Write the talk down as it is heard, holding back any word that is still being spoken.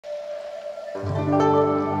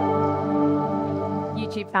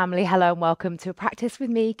YouTube family, hello and welcome to a practice with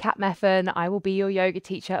me, Kat Meffan. I will be your yoga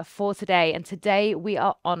teacher for today, and today we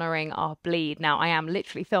are honoring our bleed. Now, I am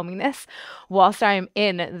literally filming this whilst I am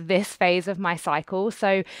in this phase of my cycle.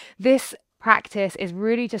 So this practice is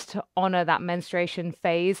really just to honor that menstruation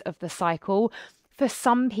phase of the cycle. For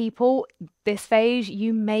some people, this phase,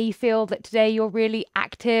 you may feel that today you're really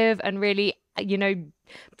active and really,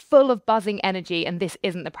 full of buzzing energy, and this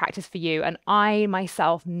isn't the practice for you. And I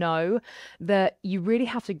myself know that you really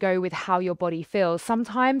have to go with how your body feels.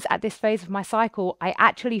 Sometimes at this phase of my cycle, I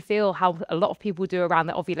actually feel how a lot of people do around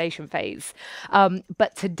the ovulation phase.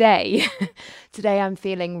 But today, today I'm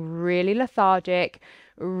feeling really lethargic,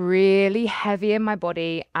 really heavy in my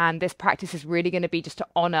body, and this practice is really going to be just to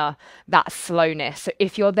honor that slowness. So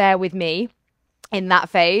if you're there with me in that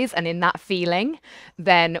phase and in that feeling,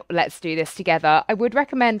 then let's do this together. I would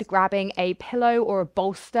recommend grabbing a pillow or a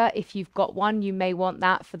bolster if you've got one. You may want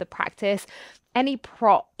that for the practice. Any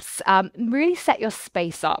props, really set your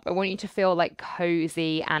space up. I want you to feel like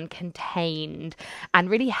cozy and contained and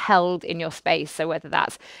really held in your space. So whether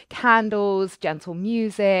that's candles, gentle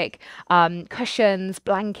music, cushions,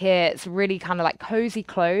 blankets, really kind of like cozy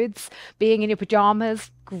clothes, being in your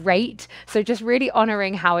pajamas, great. So just really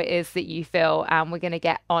honoring how it is that you feel. And we're going to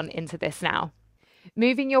get on into this now.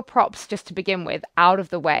 Moving your props just to begin with out of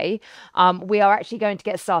the way, we are actually going to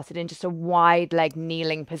get started in just a wide leg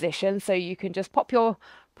kneeling position. So you can just pop your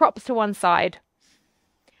props to one side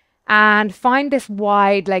and find this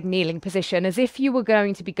wide leg kneeling position as if you were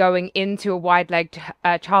going to be going into a wide legged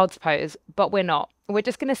child's pose, but we're not. We're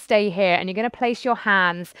just going to stay here, and you're going to place your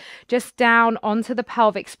hands just down onto the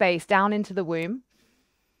pelvic space, down into the womb,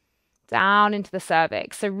 down into the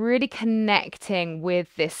cervix. So really connecting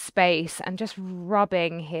with this space and just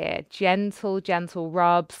rubbing here. Gentle, gentle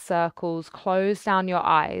rubs, circles. Close down your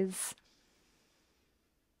eyes.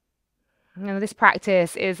 Now, this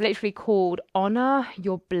practice is literally called Honor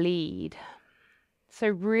Your Bleed. So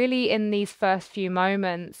really in these first few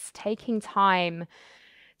moments, taking time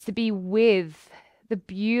to be with the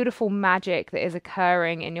beautiful magic that is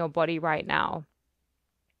occurring in your body right now.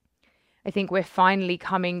 I think we're finally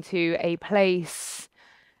coming to a place,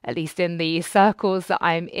 at least in the circles that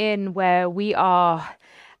I'm in, where we are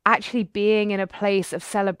actually being in a place of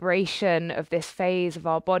celebration of this phase of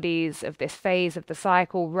our bodies, of this phase of the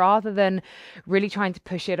cycle, rather than really trying to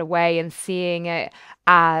push it away and seeing it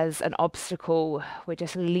as an obstacle. We're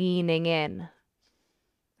just leaning in.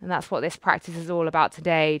 And that's what this practice is all about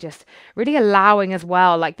today. Just really allowing as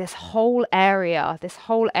well, like this whole area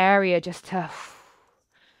just to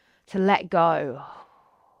let go.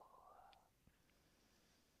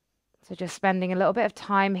 So just spending a little bit of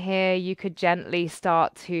time here, you could gently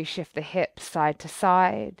start to shift the hips side to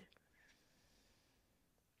side.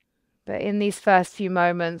 But in these first few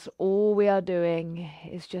moments, all we are doing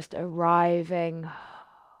is just arriving,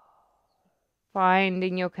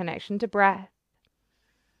 finding your connection to breath.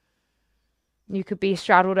 You could be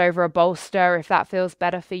straddled over a bolster if that feels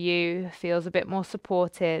better for you, feels a bit more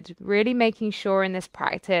supported. Really making sure in this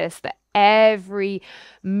practice that every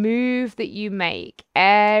move that you make,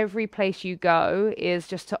 every place you go is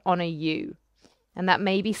just to honor you. And that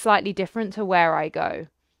may be slightly different to where I go.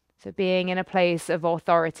 So being in a place of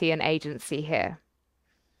authority and agency here.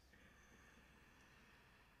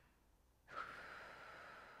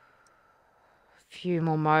 A few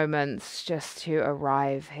more moments just to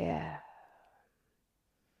arrive here.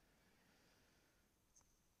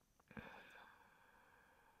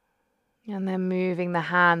 And then moving the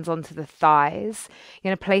hands onto the thighs.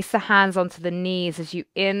 You're going to place the hands onto the knees as you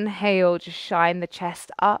inhale, just shine the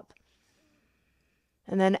chest up.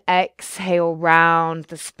 And then exhale, round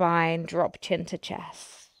the spine, drop chin to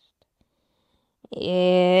chest.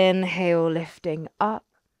 Inhale, lifting up.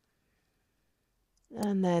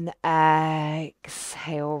 And then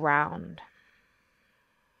exhale, round.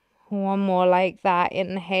 One more like that.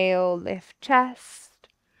 Inhale, lift chest.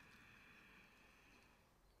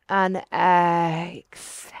 And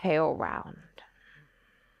exhale, round.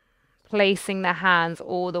 Placing the hands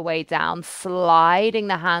all the way down, sliding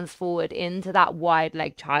the hands forward into that wide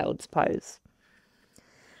leg child's pose.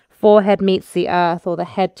 Forehead meets the earth, or the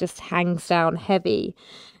head just hangs down heavy.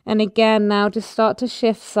 And again, now just start to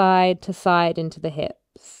shift side to side into the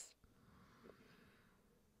hips.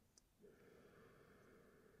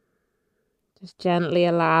 Just gently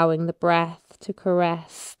allowing the breath to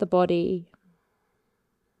caress the body.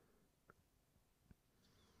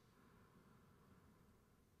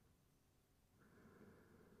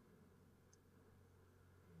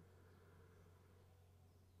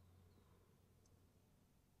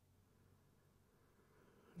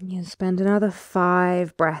 You spend another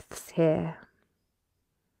 5 breaths here.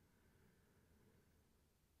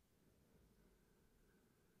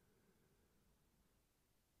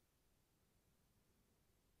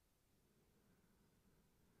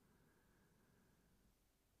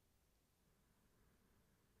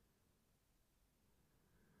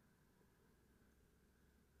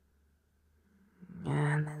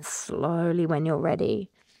 And then slowly, when you're ready,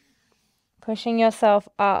 pushing yourself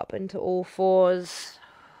up into all fours.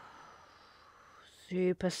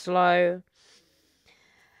 Super slow.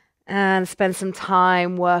 And spend some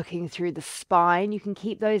time working through the spine. You can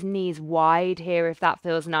keep those knees wide here if that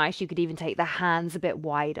feels nice. You could even take the hands a bit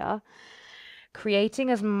wider, creating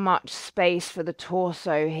as much space for the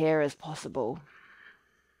torso here as possible.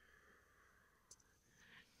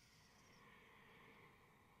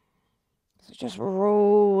 So just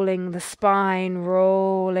rolling the spine,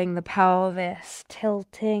 rolling the pelvis,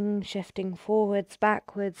 tilting, shifting forwards,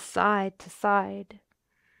 backwards, side to side.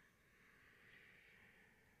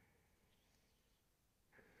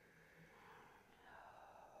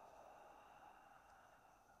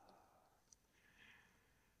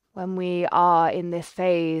 When we are in this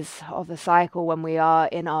phase of the cycle, when we are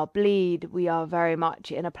in our bleed, we are very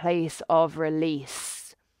much in a place of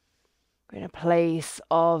release. We're in a place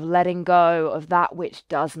of letting go of that which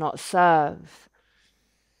does not serve.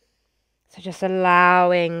 So just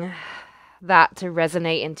allowing that to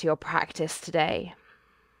resonate into your practice today.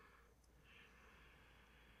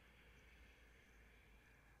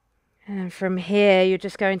 And from here, you're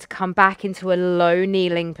just going to come back into a low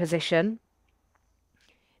kneeling position.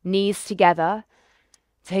 Knees together.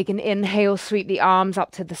 Take an inhale, sweep the arms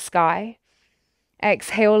up to the sky.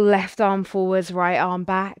 Exhale, left arm forwards, right arm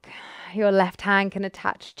back. Your left hand can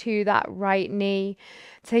attach to that right knee.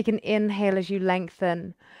 Take an inhale as you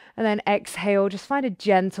lengthen. And then exhale, just find a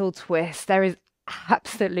gentle twist. There is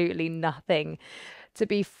absolutely nothing to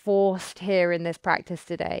be forced here in this practice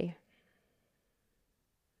today.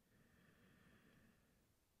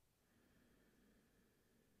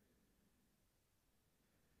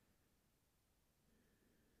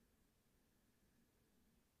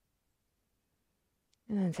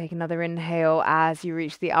 And then take another inhale as you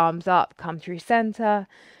reach the arms up, come through center.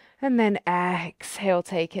 And then exhale,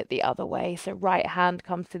 take it the other way. So right hand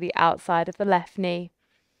comes to the outside of the left knee,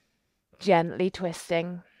 gently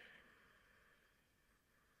twisting.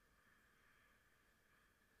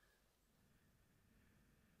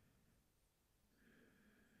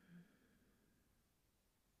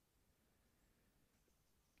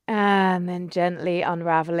 And then gently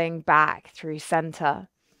unraveling back through center.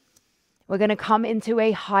 We're going to come into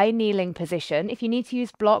a high kneeling position. If you need to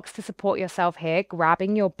use blocks to support yourself here,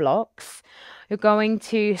 grabbing your blocks. You're going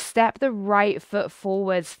to step the right foot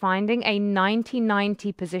forwards, finding a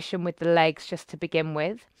 90-90 position with the legs just to begin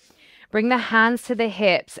with. Bring the hands to the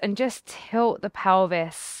hips and just tilt the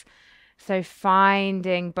pelvis. So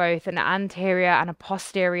finding both an anterior and a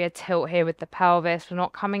posterior tilt here with the pelvis. We're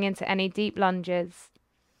not coming into any deep lunges.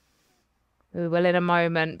 We will in a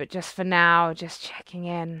moment, but just for now, just checking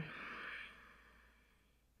in.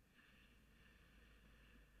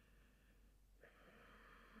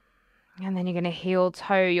 And then you're going to heel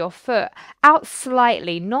toe your foot out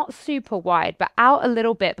slightly, not super wide, but out a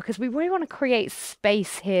little bit, because we really want to create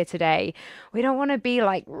space here today. We don't want to be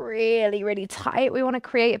like really, really tight. We want to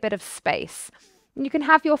create a bit of space. You can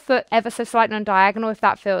have your foot ever so slightly on diagonal if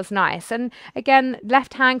that feels nice. And again,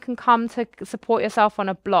 left hand can come to support yourself on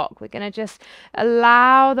a block. We're going to just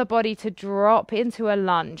allow the body to drop into a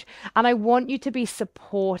lunge. And I want you to be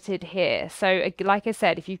supported here. So like I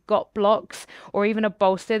said, if you've got blocks or even a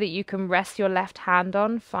bolster that you can rest your left hand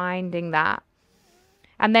on, finding that.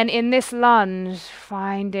 And then in this lunge,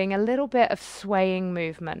 finding a little bit of swaying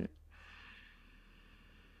movement.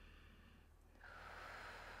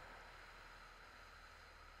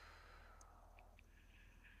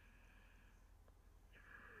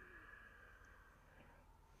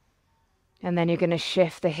 And then you're going to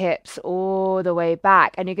shift the hips all the way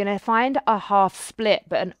back. And you're going to find a half split,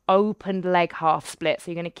 but an opened leg half split. So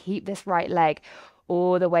you're going to keep this right leg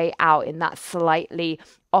all the way out in that slightly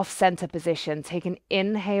off-center position. Take an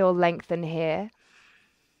inhale, lengthen here.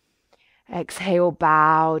 Exhale,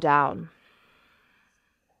 bow down.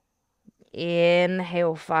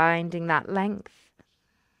 Inhale, finding that length.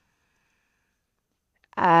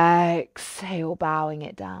 Exhale, bowing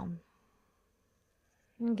it down.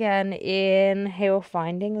 Again, inhale,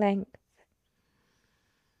 finding length.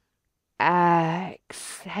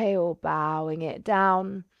 Exhale, bowing it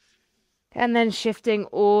down. And then shifting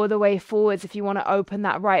all the way forwards if you want to open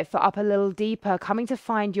that right foot up a little deeper, coming to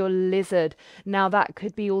find your lizard. Now that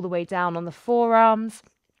could be all the way down on the forearms.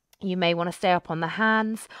 You may want to stay up on the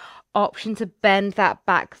hands. Option to bend that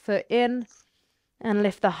back foot in and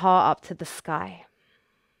lift the heart up to the sky.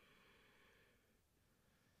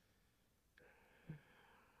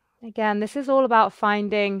 Again, this is all about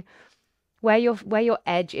finding where your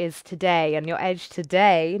edge is today, and your edge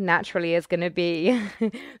today naturally is going to be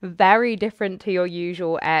very different to your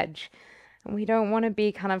usual edge. And we don't want to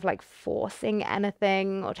be kind of like forcing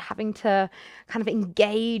anything or having to kind of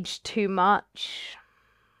engage too much.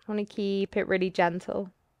 I want to keep it really gentle.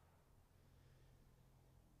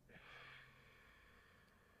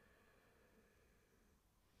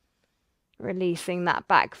 Releasing that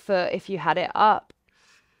back foot if you had it up.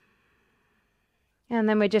 And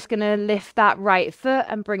then we're just going to lift that right foot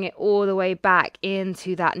and bring it all the way back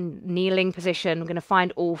into that kneeling position. We're going to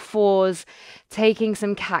find all fours, taking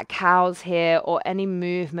some cat-cows here, or any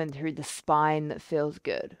movement through the spine that feels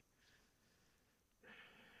good.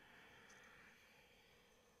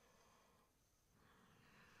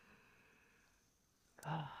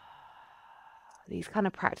 These kind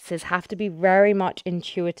of practices have to be very much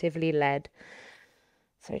intuitively led.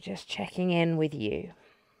 So just checking in with you.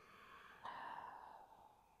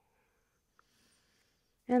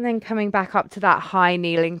 And then coming back up to that high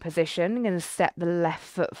kneeling position, I'm going to step the left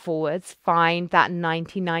foot forwards, find that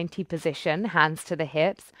 90-90 position, hands to the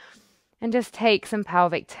hips, and just take some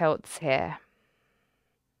pelvic tilts here.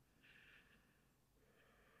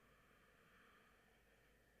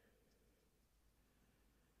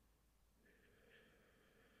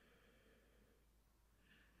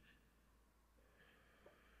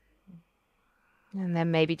 And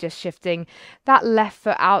then maybe just shifting that left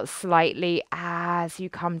foot out slightly as you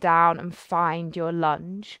come down and find your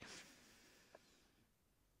lunge.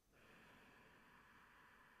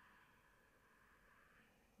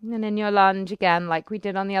 And in your lunge, again, like we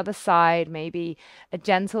did on the other side, maybe a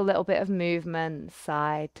gentle little bit of movement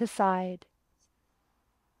side to side.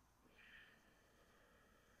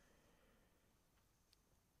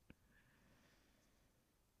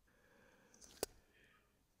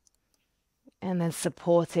 And then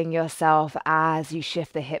supporting yourself as you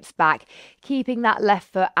shift the hips back, keeping that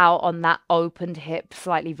left foot out on that opened hip,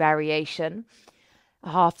 slightly variation.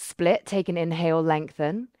 A half split, take an inhale,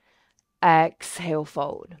 lengthen. Exhale,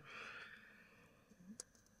 fold.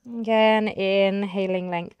 Again,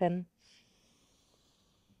 inhaling, lengthen.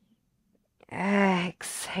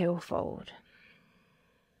 Exhale, fold.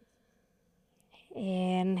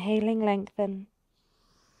 Inhaling, lengthen.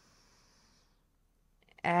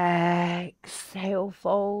 Exhale,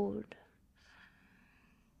 fold.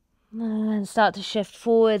 And start to shift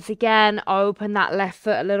forwards again. Open that left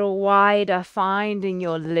foot a little wider, finding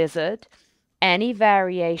your lizard. Any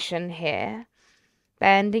variation here.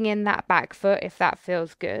 Bending in that back foot if that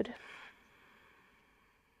feels good.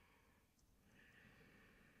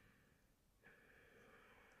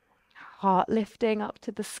 Heart lifting up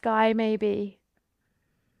to the sky maybe.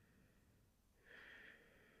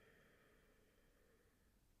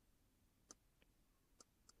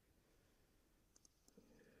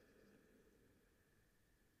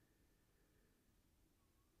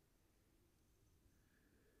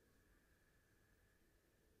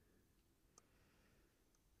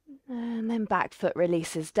 And then back foot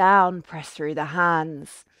releases down, press through the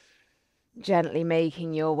hands. Gently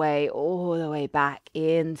making your way all the way back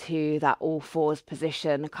into that all fours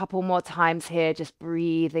position. A couple more times here, just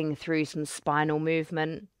breathing through some spinal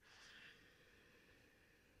movement.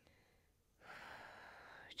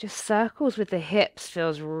 Just circles with the hips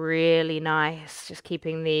feels really nice. Just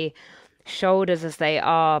keeping the shoulders as they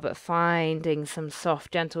are, but finding some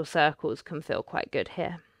soft, gentle circles can feel quite good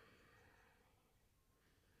here.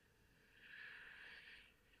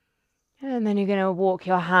 And then you're going to walk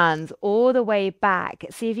your hands all the way back.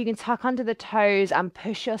 See if you can tuck under the toes and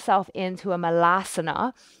push yourself into a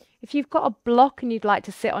malasana. If you've got a block and you'd like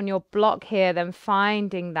to sit on your block here, then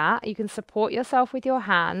finding that. You can support yourself with your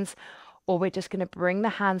hands, or we're just going to bring the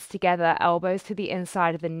hands together, elbows to the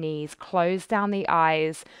inside of the knees, close down the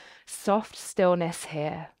eyes, soft stillness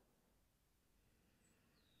here.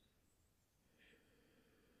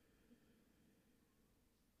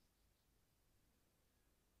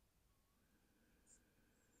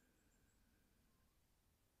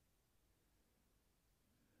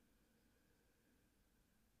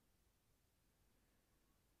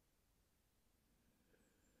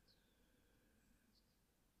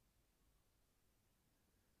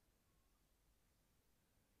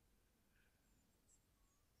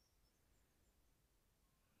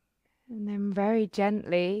 And then very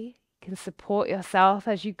gently, you can support yourself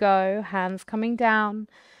as you go, hands coming down.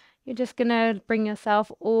 You're just going to bring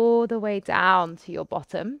yourself all the way down to your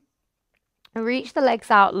bottom. Reach the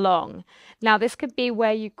legs out long. Now, this could be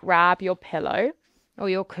where you grab your pillow or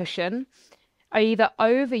your cushion, either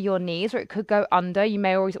over your knees or it could go under. You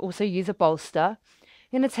may always also use a bolster.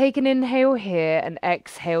 You're going to take an inhale here and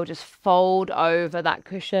exhale, just fold over that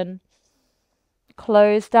cushion.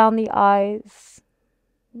 Close down the eyes,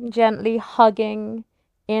 gently hugging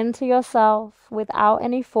into yourself without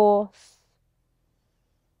any force.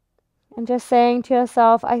 And just saying to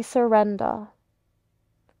yourself, I surrender.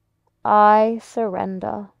 I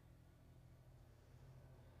surrender.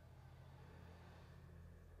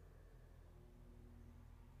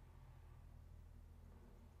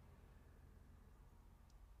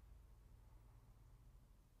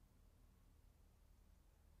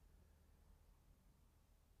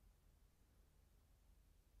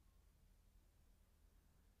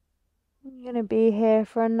 I'm going to be here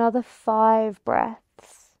for another 5 breaths.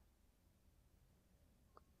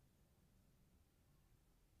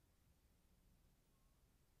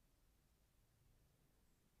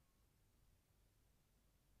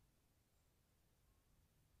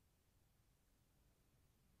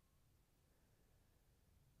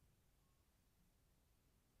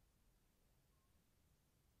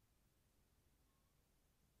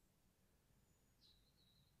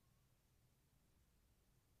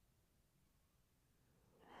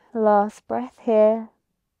 Last breath here.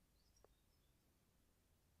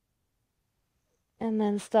 And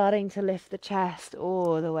then starting to lift the chest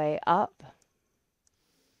all the way up.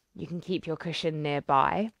 You can keep your cushion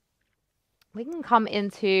nearby. We can come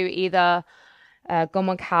into either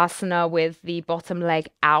Gomukhasana with the bottom leg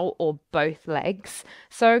out or both legs.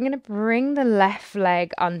 So I'm going to bring the left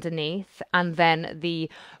leg underneath and then the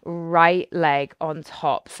right leg on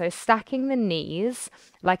top. So stacking the knees,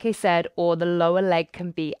 like I said, or the lower leg can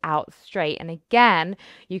be out straight. And again,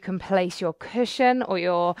 you can place your cushion or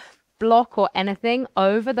your block or anything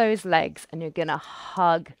over those legs and you're going to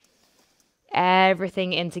hug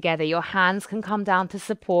everything in together. Your hands can come down to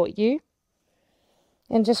support you.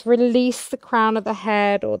 And just release the crown of the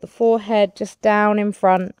head or the forehead just down in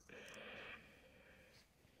front.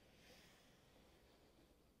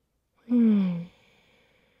 And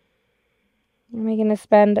we're going to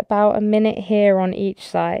spend about a minute here on each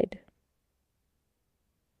side.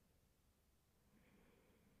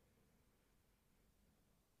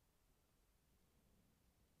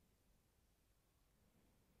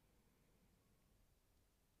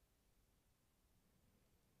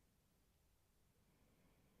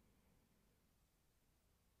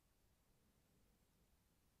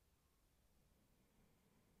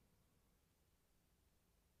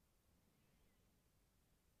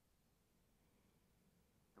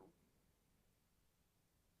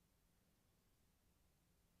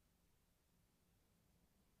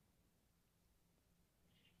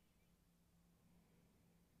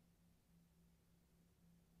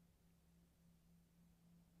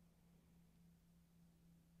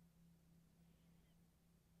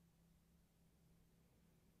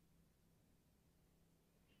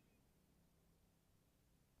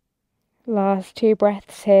 Last 2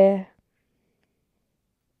 breaths here.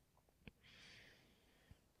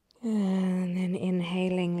 And then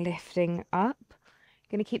inhaling, lifting up.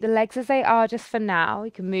 Going to keep the legs as they are just for now.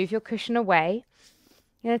 You can move your cushion away.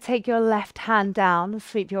 You're going to take your left hand down and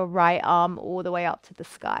sweep your right arm all the way up to the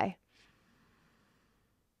sky.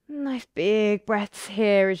 Nice big breaths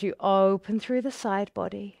here as you open through the side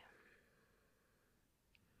body.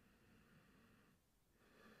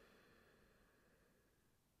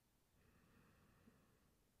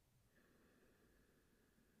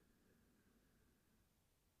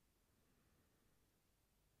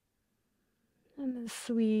 And then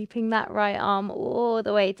sweeping that right arm all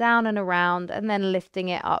the way down and around and then lifting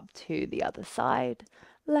it up to the other side.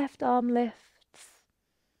 Left arm lifts,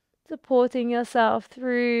 supporting yourself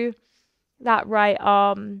through that right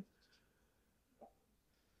arm.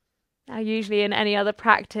 Now, usually in any other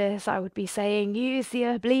practice, I would be saying, use the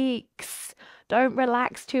obliques. Don't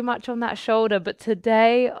relax too much on that shoulder. But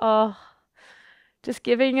today, just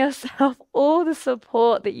giving yourself all the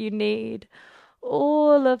support that you need.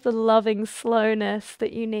 All of the loving slowness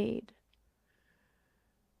that you need.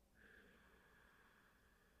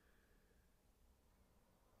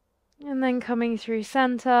 And then coming through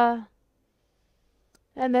center.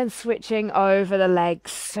 And then switching over the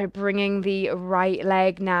legs. So bringing the right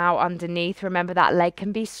leg now underneath. Remember that leg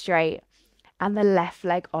can be straight. And the left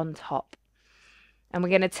leg on top. And we're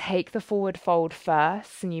going to take the forward fold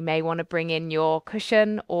first. And you may want to bring in your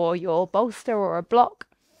cushion or your bolster or a block.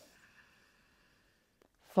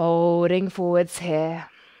 Folding forwards here.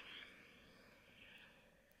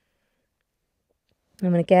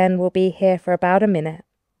 And again, we'll be here for about a minute.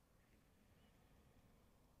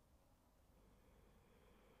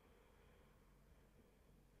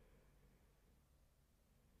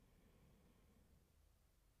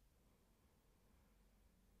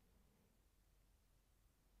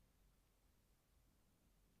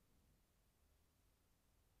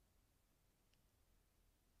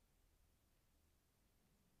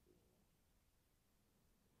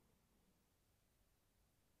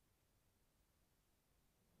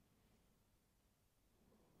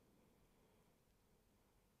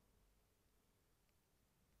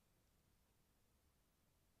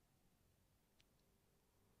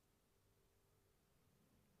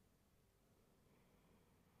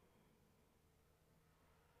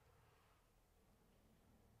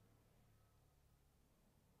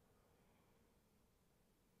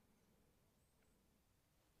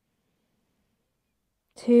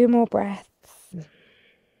 2 more breaths.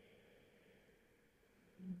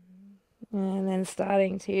 And then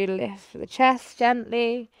starting to lift the chest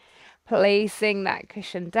gently, placing that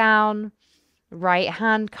cushion down. Right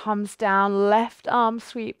hand comes down, left arm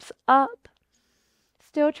sweeps up.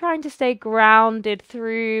 Still trying to stay grounded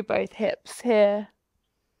through both hips here.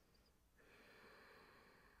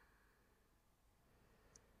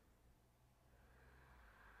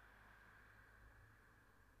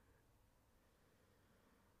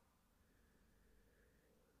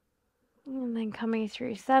 And then coming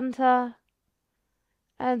through center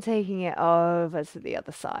and taking it over to the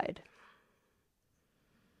other side.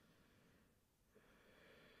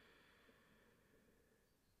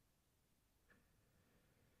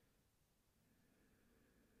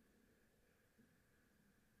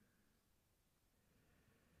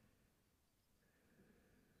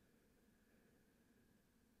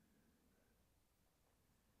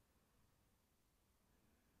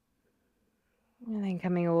 And then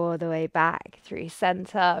coming all the way back through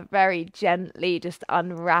center, very gently just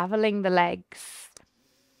unraveling the legs.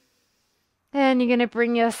 And you're going to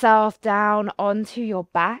bring yourself down onto your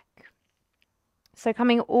back. So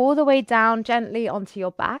coming all the way down gently onto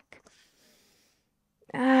your back.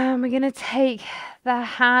 And we're going to take the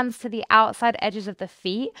hands to the outside edges of the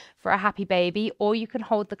feet for a happy baby, or you can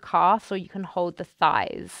hold the calves or you can hold the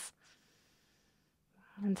thighs.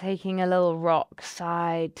 And taking a little rock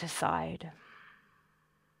side to side.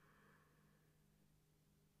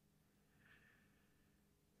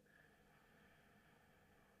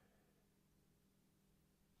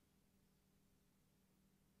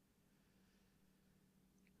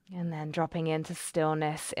 And then dropping into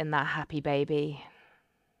stillness in that happy baby.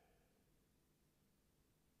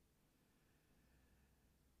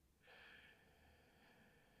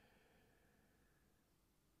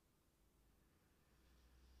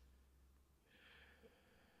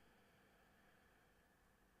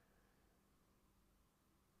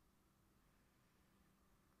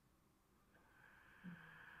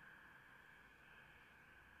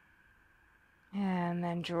 And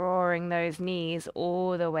then drawing those knees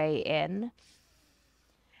all the way in.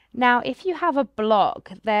 Now, if you have a block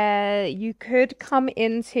there, you could come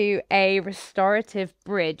into a restorative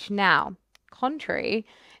bridge. Now, contrary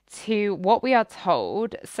to what we are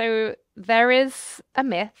told, so there is a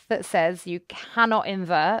myth that says you cannot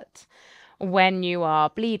invert when you are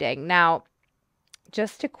bleeding. Now,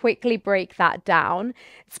 just to quickly break that down,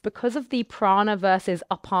 it's because of the prana versus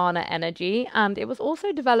apana energy, and it was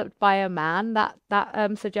also developed by a man,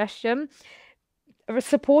 that suggestion. A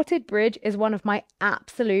supported bridge is one of my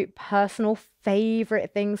absolute personal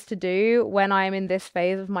favorite things to do when I am in this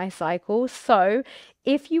phase of my cycle. So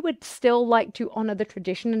if you would still like to honor the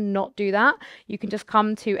tradition and not do that, you can just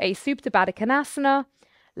come to a Supta Baddha Konasana,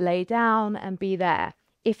 lay down and be there.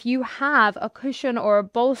 If you have a cushion or a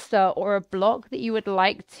bolster or a block that you would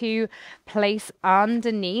like to place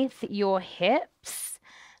underneath your hips,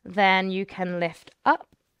 then you can lift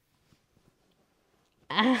up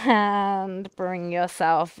and bring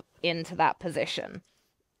yourself into that position.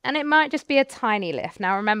 And it might just be a tiny lift.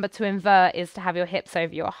 Now, remember, to invert is to have your hips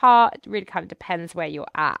over your heart. It really kind of depends where you're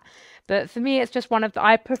at. But for me, it's just one of the,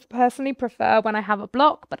 I personally prefer when I have a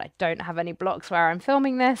block, but I don't have any blocks where I'm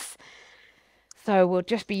filming this. So we'll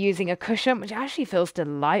just be using a cushion, which actually feels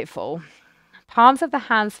delightful. Palms of the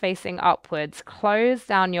hands facing upwards. Close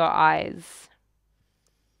down your eyes.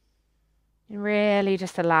 And really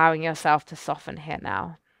just allowing yourself to soften here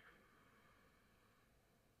now.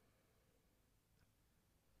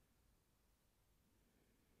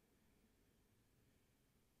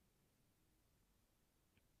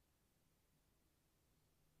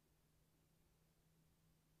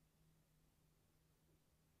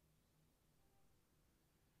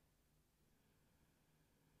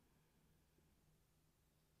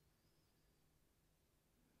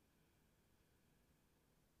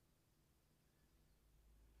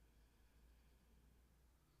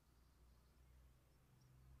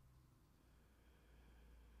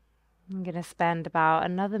 I'm going to spend about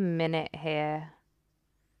another minute here.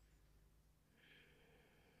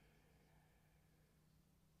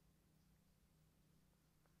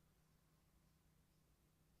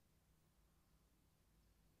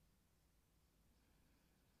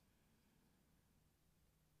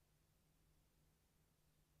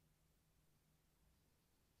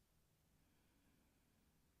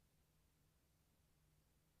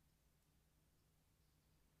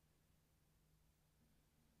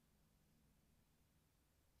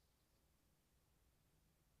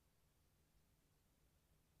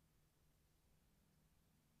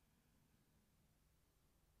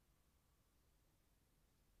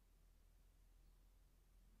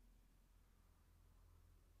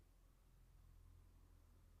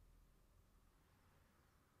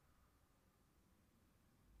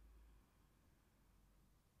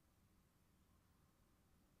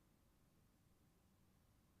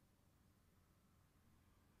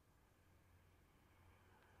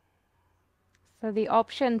 So the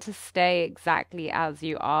option to stay exactly as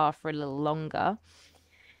you are for a little longer.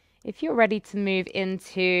 If you're ready to move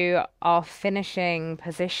into our finishing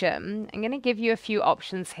position, I'm going to give you a few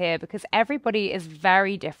options here because everybody is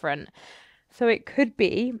very different. So it could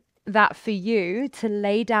be that for you to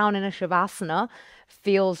lay down in a shavasana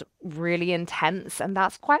feels really intense, and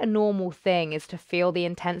that's quite a normal thing, is to feel the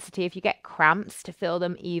intensity. If you get cramps, to feel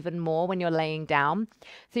them even more when you're laying down.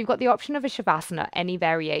 So you've got the option of a shavasana, any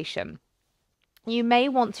variation. You may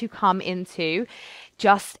want to come into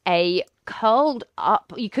just a curled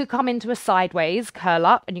up. You could come into a sideways curl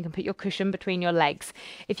up, and you can put your cushion between your legs.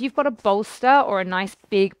 If you've got a bolster or a nice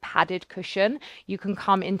big padded cushion, you can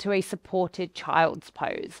come into a supported child's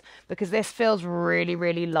pose, because this feels really,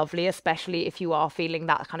 really lovely, especially if you are feeling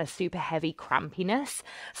that kind of super heavy crampiness.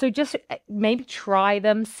 So just maybe try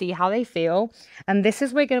them, see how they feel. And this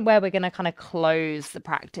is where we're going to kind of close the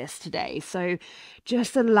practice today. So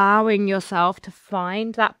just allowing yourself to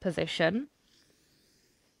find that position.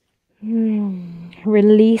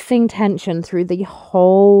 Releasing tension through the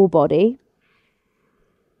whole body.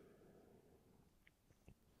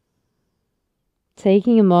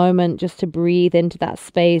 Taking a moment just to breathe into that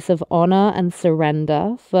space of honor and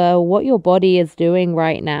surrender for what your body is doing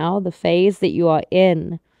right now, the phase that you are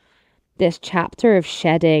in, this chapter of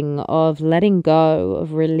shedding, of letting go,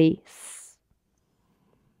 of release.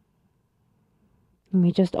 And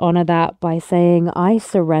we just honor that by saying, I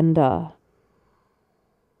surrender.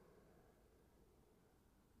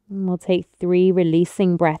 And we'll take 3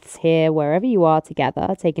 releasing breaths here, wherever you are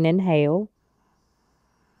together. Take an inhale.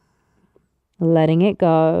 Letting it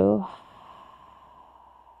go.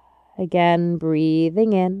 Again,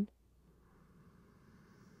 breathing in.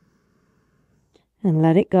 And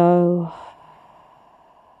let it go.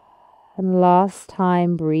 And last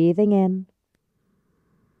time, breathing in.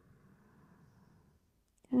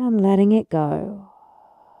 And letting it go.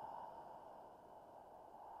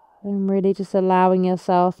 And really just allowing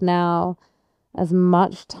yourself now as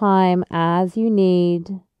much time as you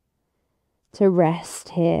need to rest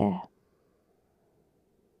here.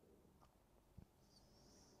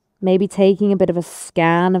 Maybe taking a bit of a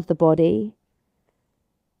scan of the body,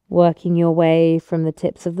 working your way from the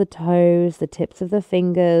tips of the toes, the tips of the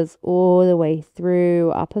fingers, all the way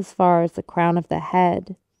through, up as far as the crown of the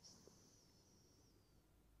head.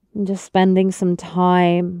 And just spending some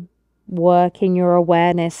time working your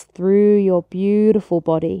awareness through your beautiful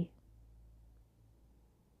body.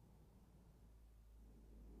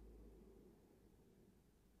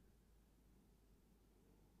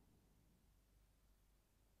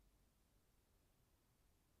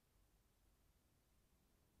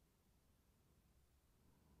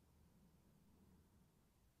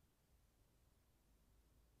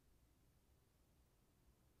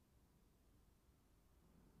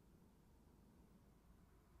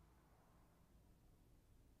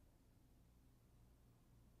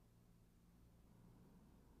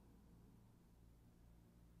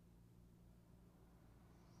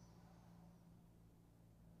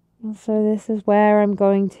 And so this is where I'm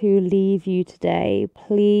going to leave you today.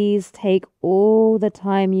 Please take all the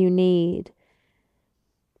time you need.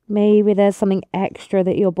 Maybe there's something extra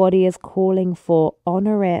that your body is calling for.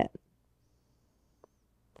 Honor it.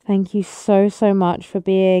 Thank you so, so much for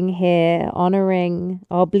being here, honoring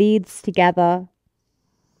our bleeds together.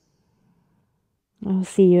 I'll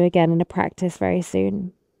see you again in a practice very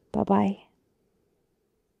soon. Bye-bye.